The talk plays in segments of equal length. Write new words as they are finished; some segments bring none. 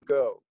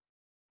go.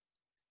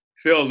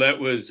 Phil, that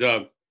was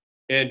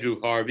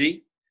Andrew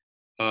Harvey,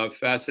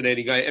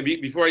 fascinating guy. I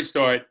mean, before I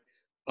start,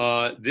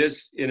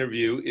 this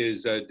interview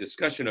is a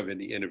discussion of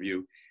the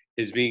interview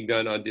is being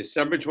done on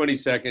December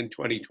 22nd,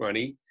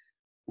 2020.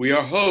 We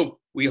hope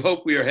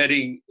we are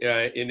heading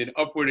in an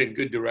upward and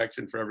good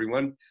direction for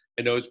everyone.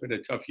 I know it's been a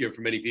tough year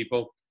for many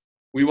people.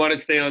 We want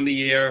to stay on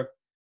the air.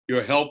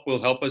 Your help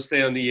will help us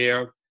stay on the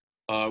air.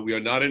 We are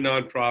not a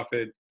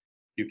nonprofit.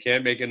 You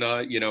can't make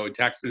a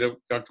tax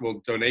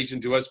deductible donation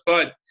to us,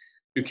 but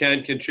you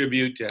can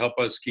contribute to help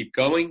us keep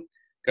going.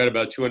 Got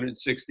about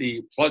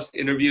 260 plus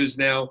interviews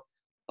now.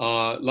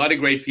 A lot of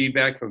great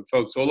feedback from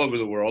folks all over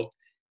the world.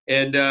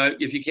 And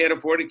if you can't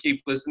afford to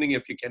keep listening,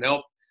 if you can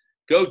help,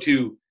 go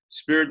to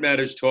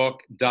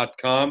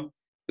spiritmatterstalk.com.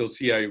 You'll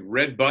see a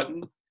red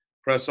button.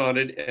 Press on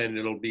it, and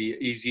it'll be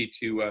easy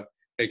to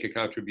make a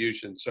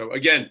contribution. So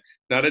again,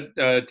 not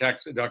a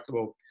tax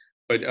deductible,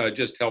 but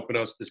just helping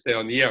us to stay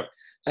on the air.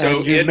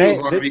 So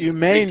and you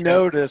may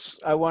notice,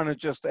 I want to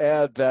just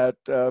add that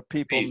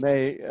people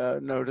may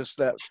notice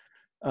that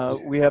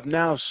we have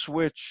now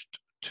switched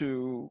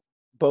to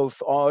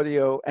both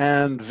audio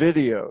and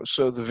video.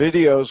 So the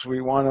videos we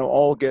want to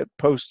all get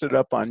posted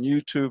up on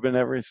YouTube and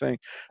everything.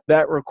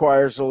 That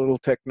requires a little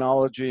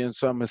technology and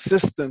some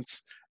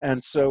assistance.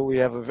 And so we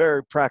have a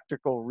very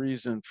practical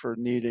reason for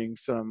needing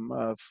some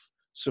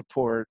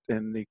support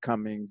in the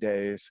coming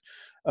days.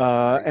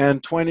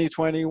 And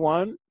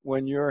 2021,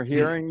 when you're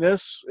hearing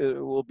this,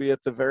 it will be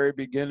at the very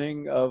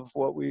beginning of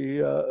what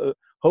we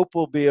hope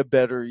will be a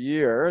better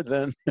year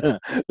than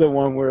the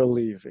one we're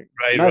leaving.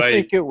 Right, and I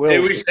think it will. Hey,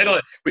 we've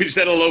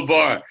set a low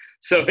bar,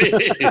 so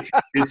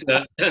it's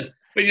but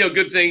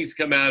good things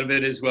come out of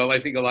it as well. I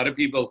think a lot of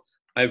people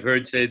I've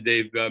heard said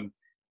they've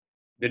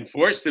been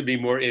forced to be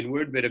more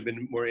inward, but have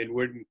been more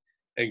inward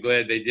and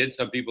glad they did.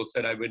 Some people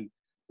said I've been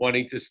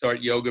wanting to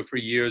start yoga for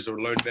years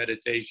or learn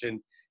meditation,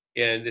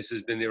 and this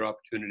has been their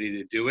opportunity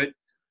to do it.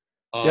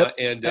 Yep.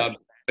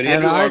 But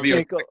Andrew Harvey, I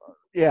think,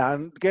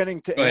 I'm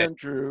getting to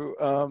Andrew.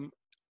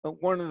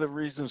 One of the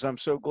reasons I'm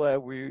so glad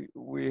we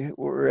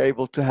were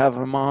able to have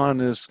him on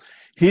is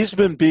he's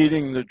been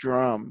beating the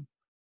drum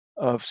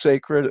of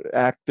sacred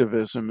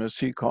activism, as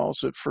he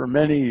calls it, for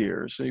many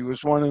years. He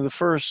was one of the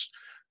first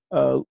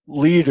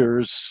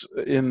leaders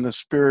in the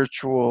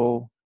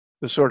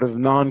sort of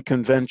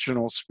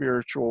non-conventional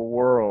spiritual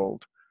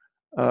world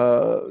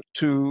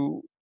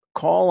to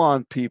call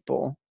on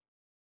people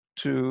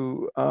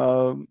to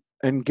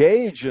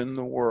engage in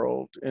the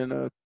world in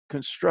a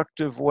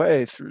constructive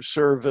way through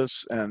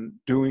service and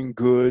doing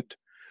good,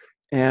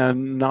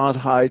 and not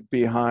hide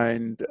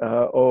behind,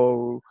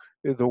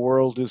 the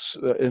world is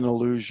an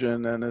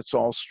illusion and it's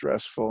all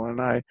stressful.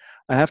 And I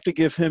have to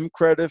give him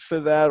credit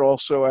for that.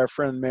 Also, our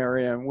friend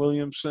Marianne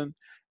Williamson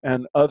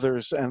and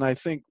others. And I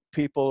think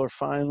people are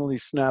finally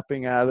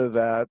snapping out of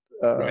that.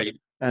 Right.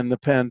 And the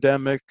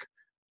pandemic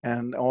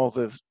and all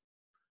the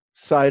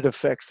side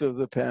effects of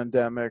the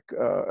pandemic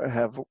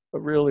have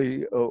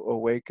really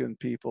awakened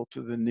people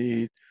to the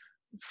need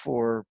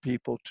for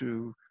people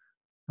to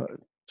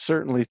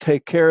certainly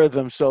take care of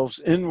themselves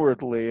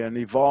inwardly and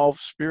evolve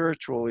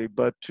spiritually,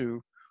 but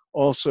to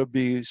also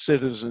be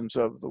citizens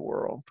of the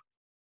world.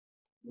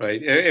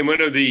 Right. And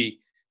one of the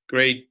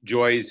great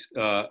joys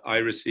I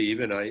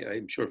receive, and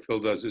I'm sure Phil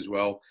does as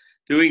well,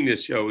 doing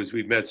this show is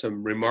we've met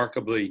some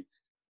remarkably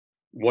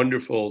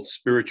wonderful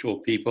spiritual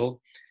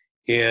people.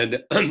 And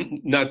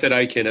not that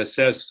I can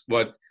assess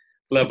what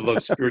level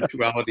of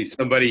spirituality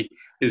somebody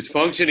is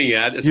functioning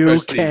at,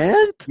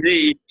 especially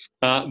me.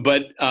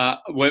 But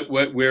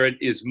where it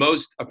is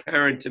most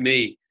apparent to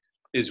me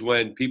is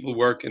when people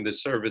work in the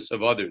service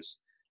of others.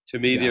 To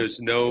me,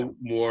 there's no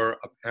more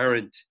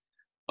apparent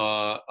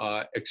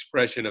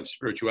expression of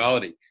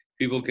spirituality.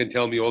 People can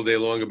tell me all day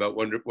long about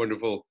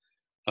wonderful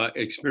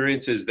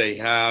experiences they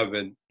have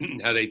and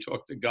how they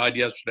talked to God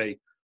yesterday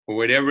or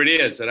whatever it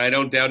is. And I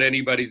don't doubt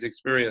anybody's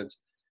experience.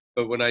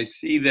 But when I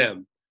see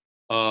them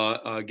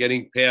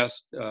getting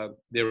past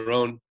their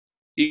own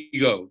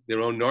ego,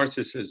 their own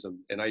narcissism,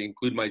 and I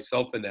include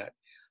myself in that,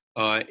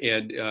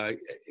 and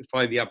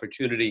find the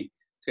opportunity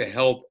to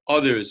help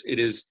others, it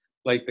is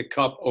like the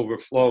cup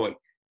overflowing.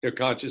 Their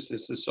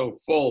consciousness is so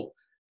full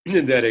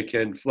that it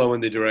can flow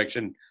in the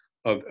direction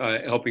of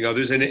helping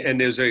others. And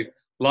there's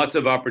lots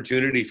of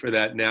opportunity for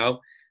that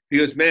now,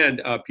 because,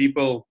 man,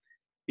 people,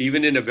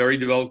 even in a very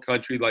developed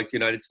country like the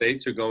United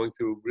States, are going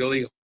through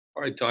really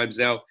hard times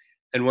now.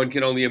 And one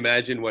can only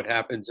imagine what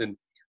happens in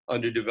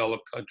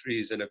underdeveloped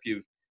countries. And if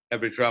you've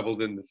ever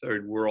traveled in the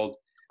third world,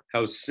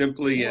 how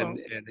simply and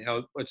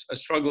how much a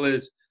struggle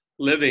is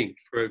living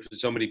for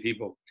so many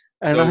people.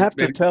 And so I have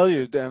to tell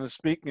you, Dennis,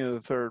 speaking of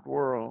the third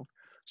world,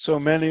 so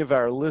many of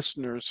our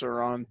listeners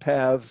are on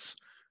paths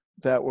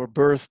that were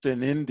birthed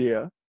in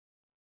India.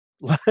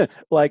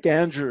 Like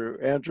Andrew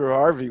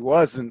Harvey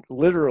wasn't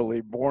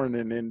literally born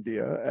in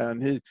India,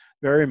 and he's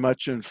very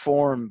much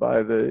informed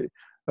by the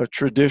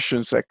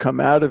traditions that come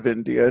out of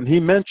India. And he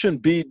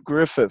mentioned Bede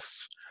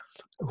Griffiths,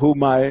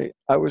 whom I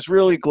was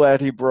really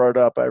glad he brought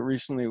up. I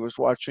recently was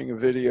watching a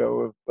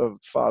video of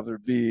Father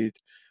Bede,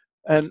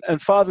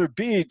 And Father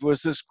Bede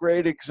was this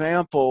great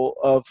example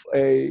of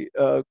a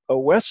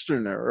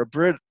Westerner,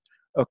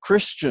 a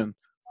Christian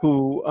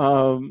who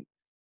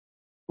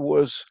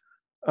was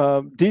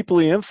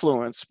deeply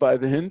influenced by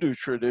the Hindu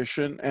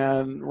tradition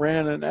and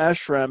ran an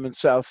ashram in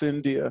South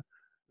India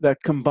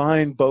that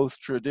combined both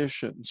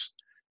traditions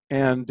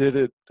and did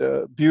it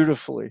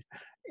beautifully.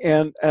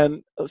 And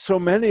so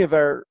many of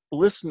our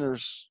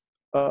listeners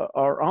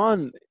are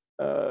on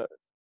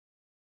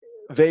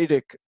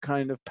Vedic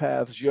kind of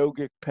paths,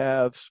 yogic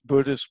paths,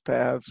 Buddhist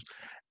paths.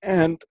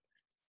 And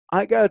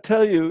I got to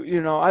tell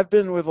you, I've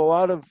been with a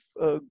lot of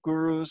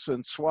gurus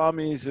and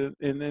swamis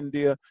in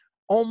India.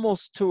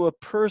 Almost to a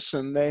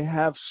person, they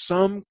have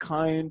some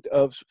kind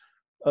of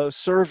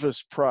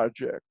service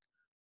project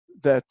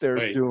that they're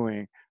Right.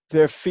 doing.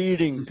 They're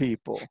feeding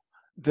people.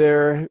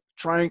 They're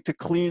trying to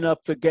clean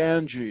up the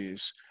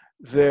Ganges.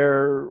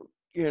 They're,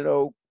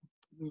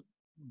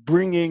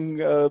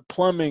 bringing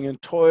plumbing and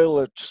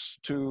toilets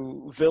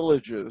to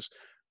villages.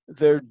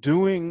 They're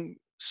doing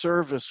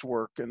service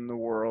work in the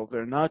world.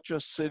 They're not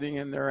just sitting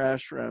in their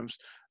ashrams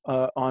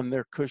on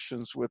their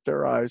cushions with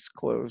their eyes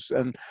closed.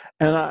 And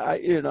and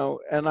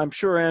I'm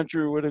sure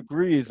Andrew would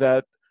agree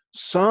that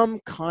some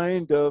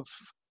kind of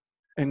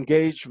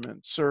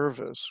engagement,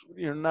 service.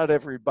 Not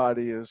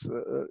everybody is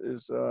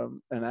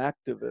an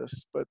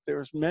activist, but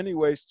there's many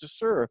ways to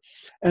serve,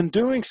 and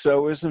doing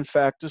so is in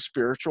fact a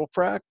spiritual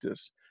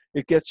practice.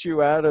 It gets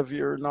you out of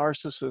your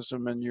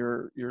narcissism and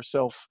your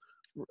self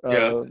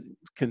Yeah.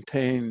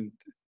 contained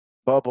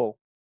bubble.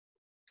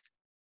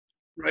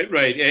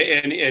 Right.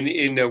 And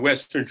in the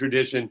Western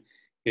tradition,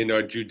 in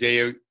our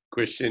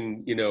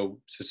Judeo-Christian,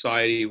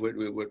 society, what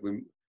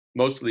we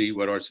mostly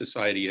what our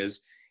society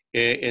is,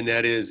 and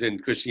that is in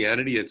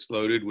Christianity, it's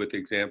loaded with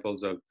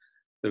examples of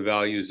the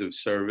values of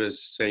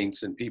service,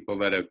 saints, and people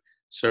that have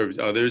served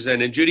others.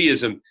 And in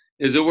Judaism,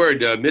 is a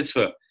word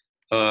mitzvah,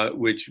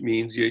 which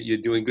means you're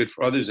doing good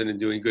for others, and in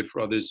doing good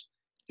for others,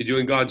 you're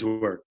doing God's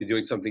work. You're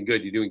doing something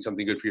good. You're doing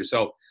something good for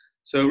yourself.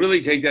 So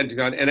really take that into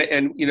account.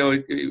 And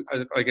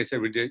like I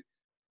said,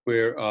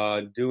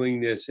 we're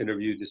doing this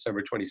interview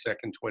December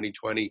 22nd,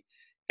 2020,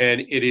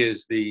 and it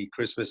is the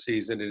Christmas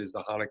season. It is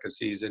the Hanukkah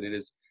season. It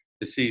is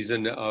the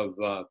season of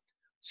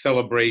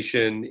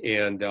celebration,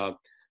 and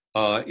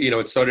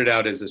it started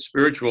out as a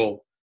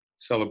spiritual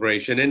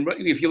celebration. And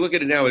if you look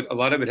at it now, a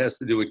lot of it has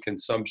to do with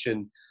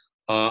consumption.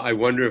 I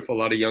wonder if a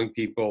lot of young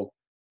people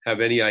have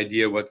any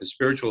idea what the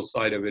spiritual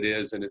side of it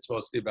is, and it's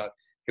mostly about,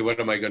 hey, what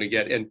am I going to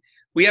get? And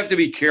we have to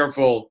be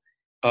careful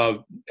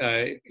of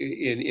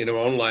in our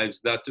own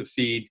lives not to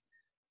feed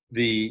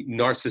the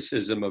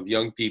narcissism of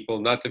young people,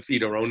 not to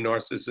feed our own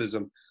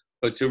narcissism,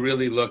 but to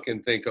really look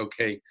and think,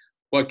 okay,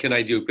 what can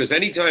I do? Because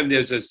anytime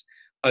there's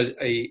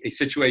a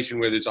situation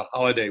where there's a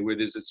holiday, where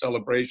there's a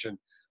celebration,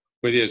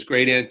 where there's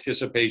great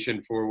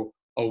anticipation for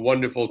a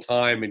wonderful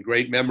time and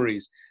great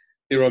memories,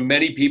 there are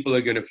many people that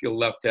are going to feel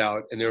left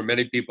out. And there are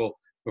many people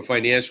for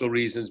financial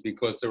reasons,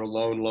 because they're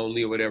alone,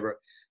 lonely, or whatever,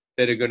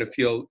 that are going to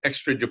feel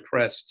extra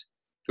depressed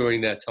during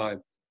that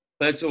time.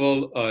 Let's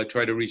all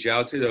try to reach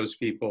out to those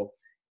people.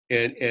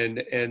 And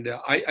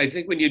I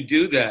think when you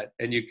do that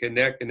and you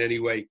connect in any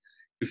way,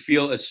 you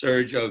feel a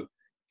surge of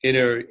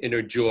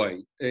inner joy,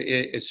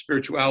 a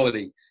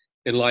spirituality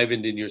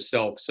enlivened in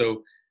yourself.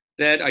 So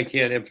that, I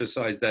can't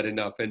emphasize that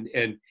enough. And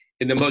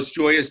in the most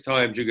joyous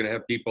times, you're going to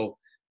have people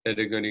that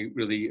are going to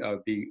really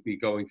be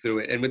going through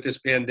it. And with this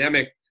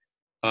pandemic,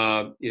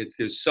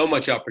 there's so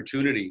much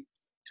opportunity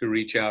to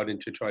reach out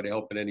and to try to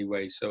help in any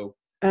way. So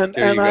And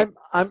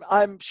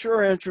I'm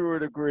sure Andrew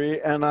would agree.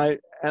 And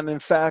in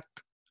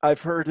fact,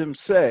 I've heard him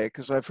say,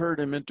 because I've heard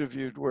him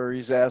interviewed where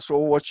he's asked,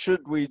 well, what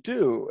should we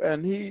do?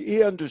 And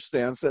he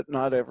understands that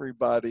not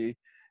everybody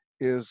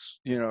is,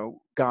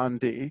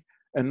 Gandhi,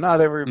 and not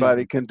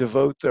everybody can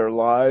devote their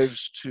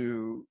lives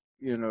to,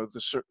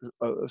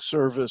 the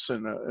service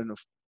in a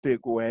big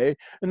way.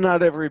 And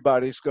not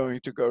everybody's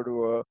going to go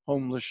to a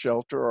homeless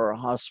shelter or a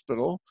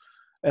hospital.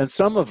 And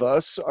some of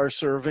us are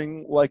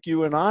serving like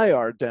you and I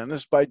are,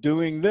 Dennis, by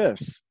doing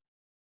this.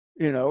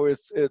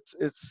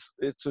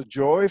 It's a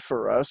joy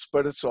for us,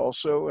 but it's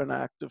also an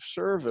act of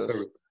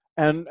service.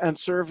 And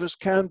service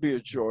can be a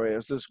joy,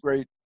 as this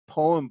great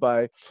poem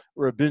by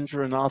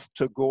Rabindranath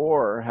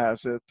Tagore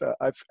has it.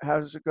 How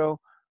does it go?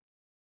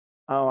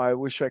 Oh, I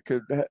wish I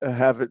could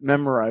have it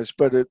memorized,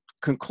 but it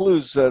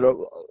concludes that,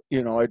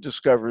 I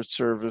discovered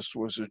service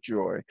was a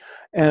joy.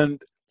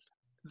 And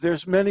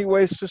there's many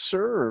ways to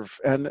serve,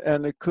 and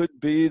it could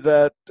be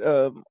that,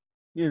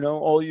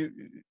 all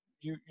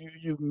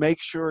you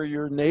make sure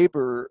your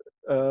neighbor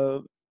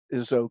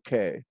is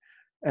okay.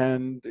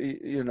 And,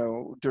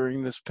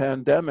 during this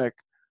pandemic,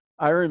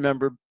 I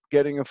remember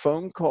getting a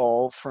phone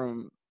call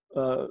from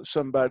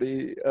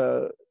somebody,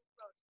 a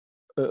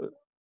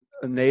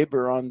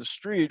neighbor on the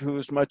street who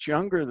was much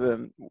younger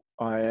than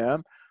I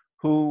am,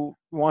 who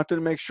wanted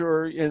to make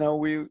sure,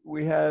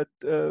 we had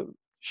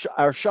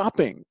our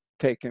shopping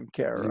taken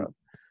care of.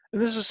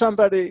 And this is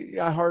somebody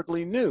I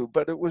hardly knew,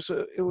 but it was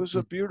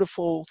a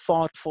beautiful,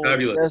 thoughtful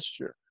Fabulous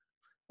gesture.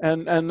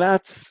 and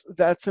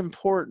that's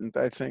important.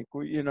 I think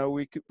we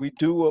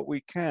do what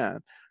we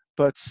can,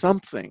 but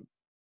something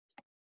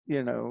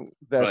that's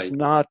Right.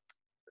 not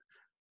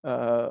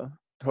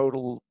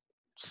total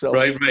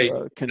Right. Right.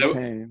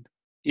 self-contained.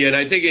 Yeah, and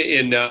I think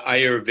in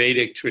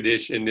Ayurvedic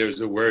tradition,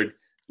 there's a word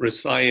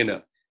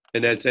rasayana,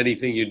 and that's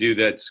anything you do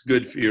that's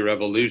good for your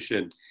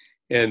evolution,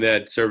 and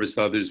that service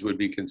to others would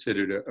be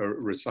considered a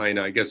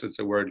rasayana. I guess it's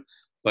a word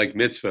like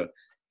mitzvah,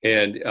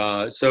 and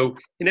so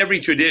in every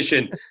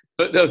tradition,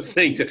 those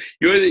things.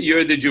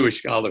 You're the Jewish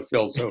scholar,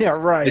 Phil. So Yeah, I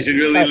right. should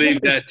really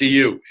leave that to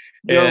you.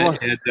 You're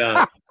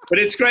But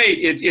it's great.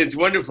 It's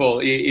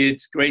wonderful.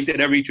 It's great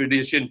that every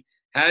tradition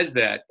has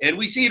that, and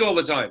we see it all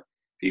the time.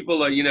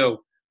 People are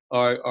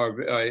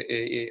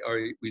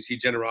we see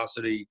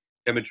generosity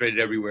demonstrated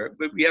everywhere,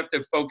 but we have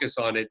to focus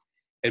on it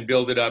and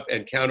build it up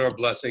and count our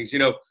blessings.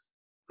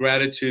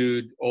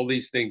 Gratitude, all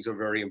these things are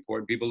very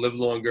important. People live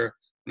longer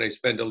when they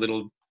spend a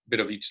little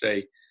bit of each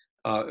day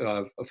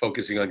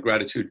focusing on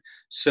gratitude.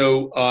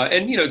 So,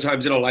 and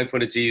times in our life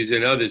when it's easier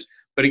than others.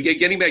 But again,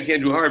 getting back to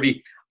Andrew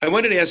Harvey, I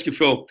wanted to ask you,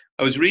 Phil.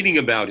 I was reading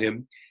about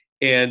him,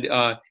 and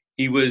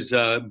he was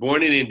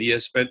born in India,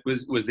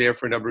 was there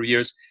for a number of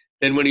years.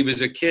 Then when he was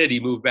a kid, he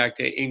moved back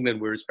to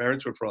England, where his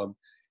parents were from.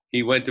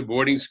 He went to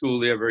boarding school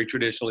there, very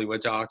traditionally,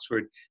 went to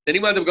Oxford. Then he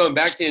wound up going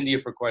back to India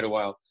for quite a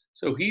while.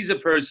 So he's a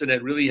person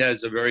that really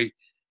has a very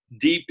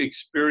deep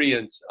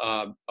experience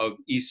of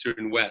East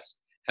and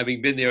West.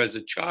 Having been there as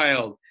a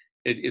child,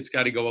 it's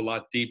got to go a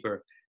lot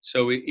deeper.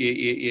 So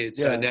it's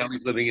yes. Now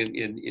he's living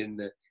in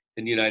the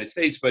United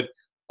States, but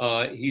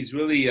he's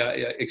really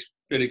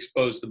been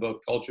exposed to both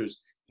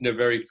cultures in a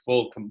very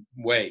full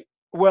way.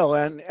 Well,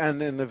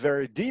 and in a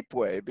very deep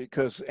way,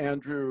 because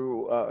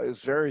Andrew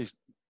is very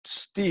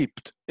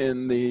steeped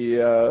in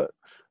the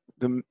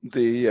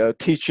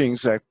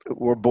teachings that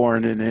were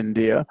born in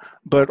India,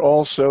 but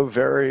also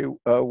very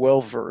well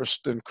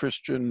versed in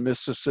Christian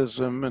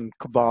mysticism and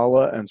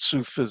Kabbalah and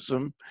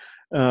Sufism,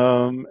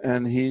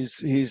 and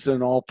he's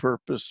an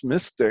all-purpose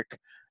mystic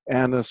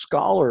and a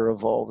scholar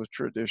of all the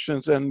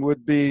traditions, and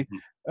would be,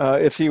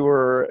 if he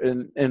were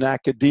in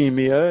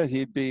academia,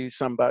 he'd be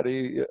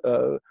somebody.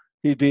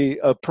 He'd be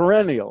a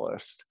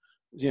perennialist,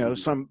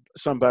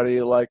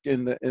 somebody like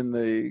in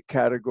the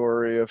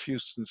category of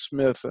Houston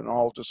Smith and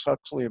Aldous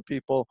Huxley and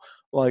people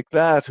like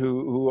that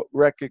who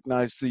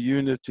recognize the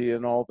unity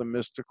in all the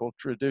mystical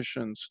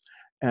traditions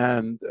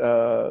and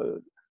saw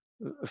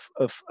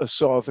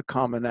the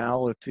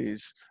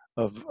commonalities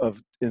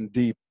in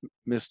deep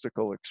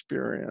mystical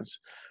experience.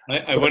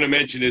 I want to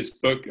mention his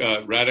book,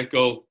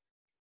 Radical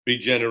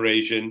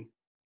Regeneration,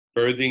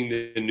 Birthing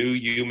the New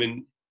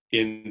Human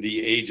in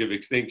the Age of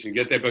Extinction.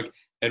 Get that book.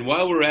 And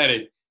while we're at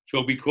it,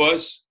 Phil,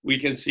 because we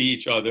can see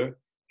each other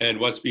and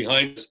what's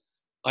behind us,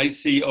 I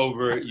see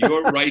over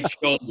your right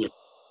shoulder,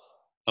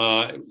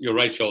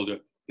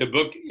 the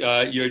book,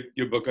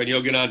 your book on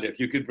Yogananda. If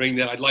you could bring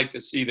that, I'd like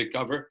to see the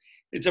cover.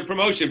 It's a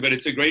promotion, but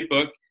it's a great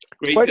book.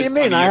 Great. What do you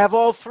mean? I have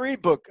all three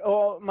books.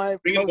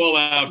 Bring them all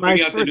out.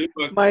 Bring out the new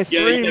book. My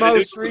three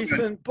most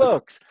recent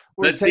books.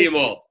 Let's see them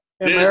all.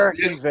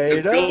 American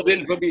Veda.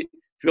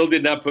 Phil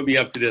did not put me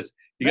up to this.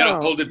 You got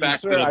to hold it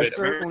back a little bit. I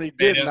certainly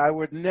didn't. I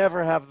would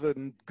never have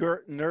the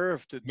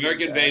nerve to do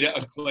American Veda,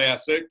 a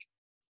classic.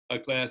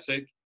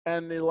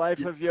 And The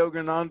Life of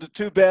Yogananda.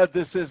 Too bad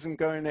this isn't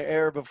going to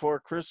air before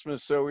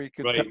Christmas, so we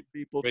could tell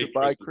people to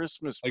buy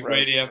Christmas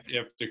presents. Great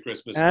after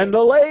Christmas. And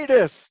the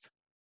latest,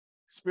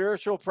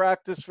 Spiritual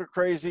Practice for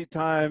Crazy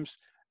Times.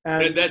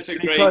 And that's a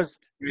great. Because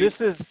this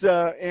is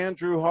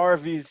Andrew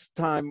Harvey's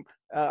time.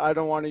 I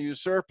don't want to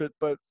usurp it,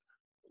 but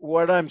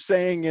what I'm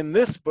saying in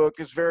this book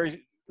is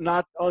very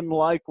not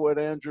unlike what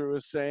Andrew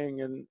is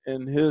saying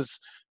in his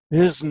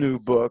new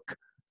book,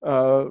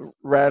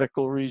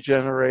 Radical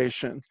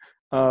Regeneration.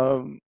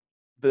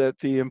 That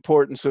the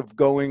importance of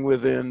going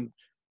within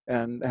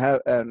and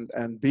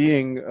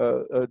being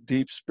a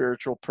deep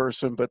spiritual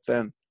person, but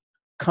then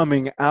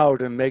coming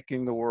out and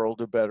making the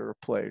world a better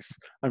place.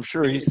 I'm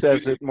sure he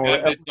says it more.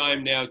 At the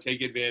time now,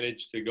 take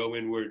advantage to go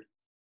inward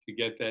to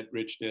get that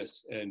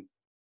richness and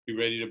be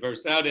ready to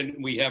burst out.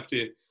 And we have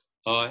to.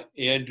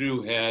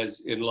 Andrew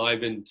has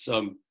enlivened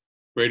some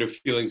greater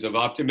feelings of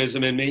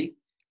optimism in me,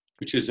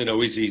 which isn't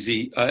always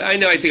easy. I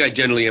think I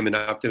generally am an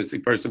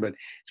optimistic person, but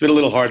it's been a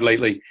little hard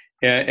lately.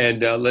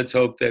 And let's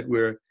hope that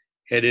we're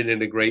headed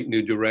in a great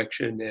new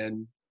direction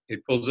and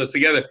it pulls us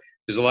together.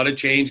 There's a lot of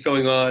change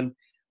going on.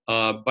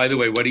 By the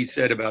way, what he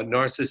said about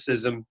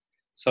narcissism,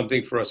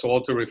 something for us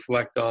all to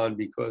reflect on,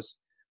 because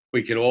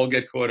we can all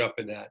get caught up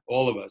in that.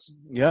 All of us.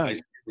 Yeah. I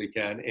certainly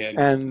can.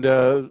 And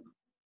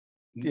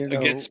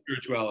against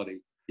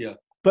spirituality. Yeah.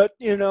 But,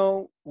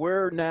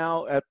 we're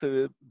now at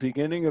the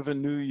beginning of a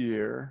new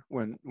year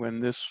when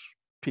this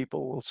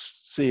people will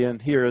see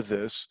and hear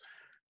this.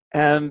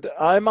 And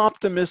I'm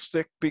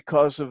optimistic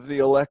because of the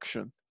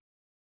election.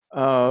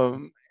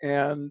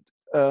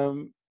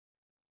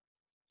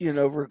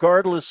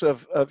 Regardless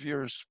of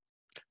your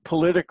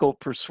political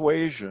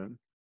persuasion,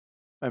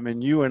 I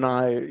mean, you and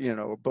I,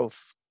 are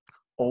both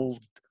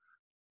old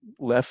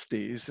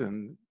lefties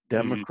and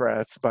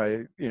Democrats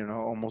by,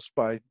 almost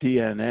by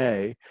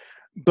DNA.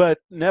 But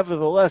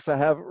nevertheless, I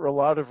have a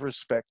lot of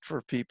respect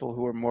for people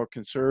who are more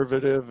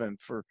conservative and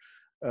for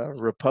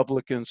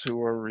Republicans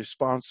who are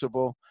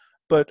responsible.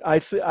 But I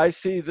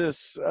see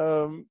this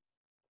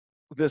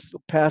this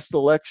past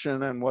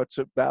election and what's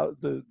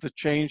about the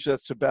change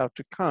that's about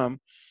to come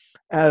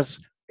as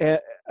a,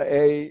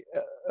 a,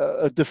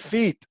 a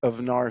defeat of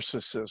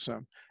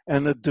narcissism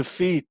and a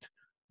defeat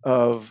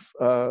of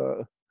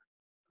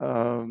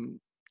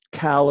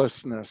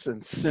callousness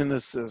and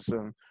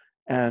cynicism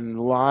and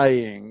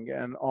lying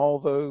and all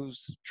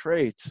those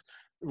traits,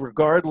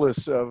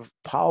 regardless of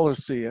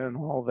policy and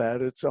all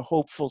that. It's a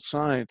hopeful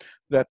sign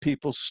that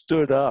people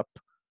stood up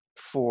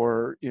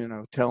for,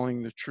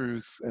 telling the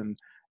truth and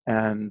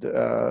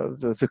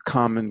the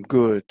common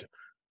good.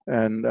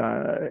 And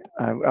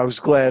I was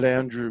glad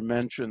Andrew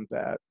mentioned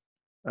that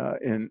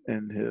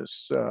in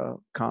his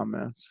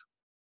comments.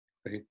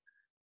 Great.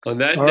 On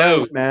that All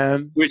note, right,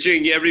 man.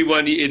 wishing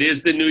everyone, it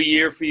is the new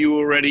year for you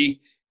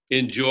already.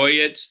 Enjoy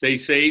it, stay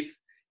safe,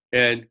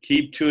 and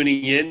keep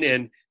tuning in.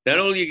 And not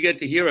only you get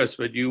to hear us,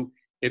 but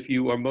if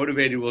you are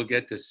motivated, will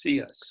get to see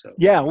us. So.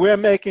 Yeah, we're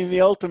making the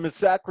ultimate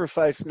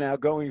sacrifice now,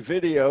 going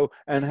video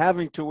and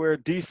having to wear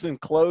decent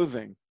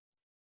clothing.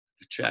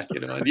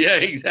 Jacket on. Yeah,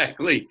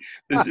 exactly.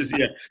 This is,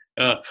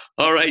 yeah.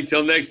 All right,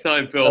 till next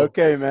time, Phil.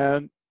 Okay,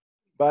 man.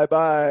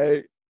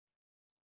 Bye-bye.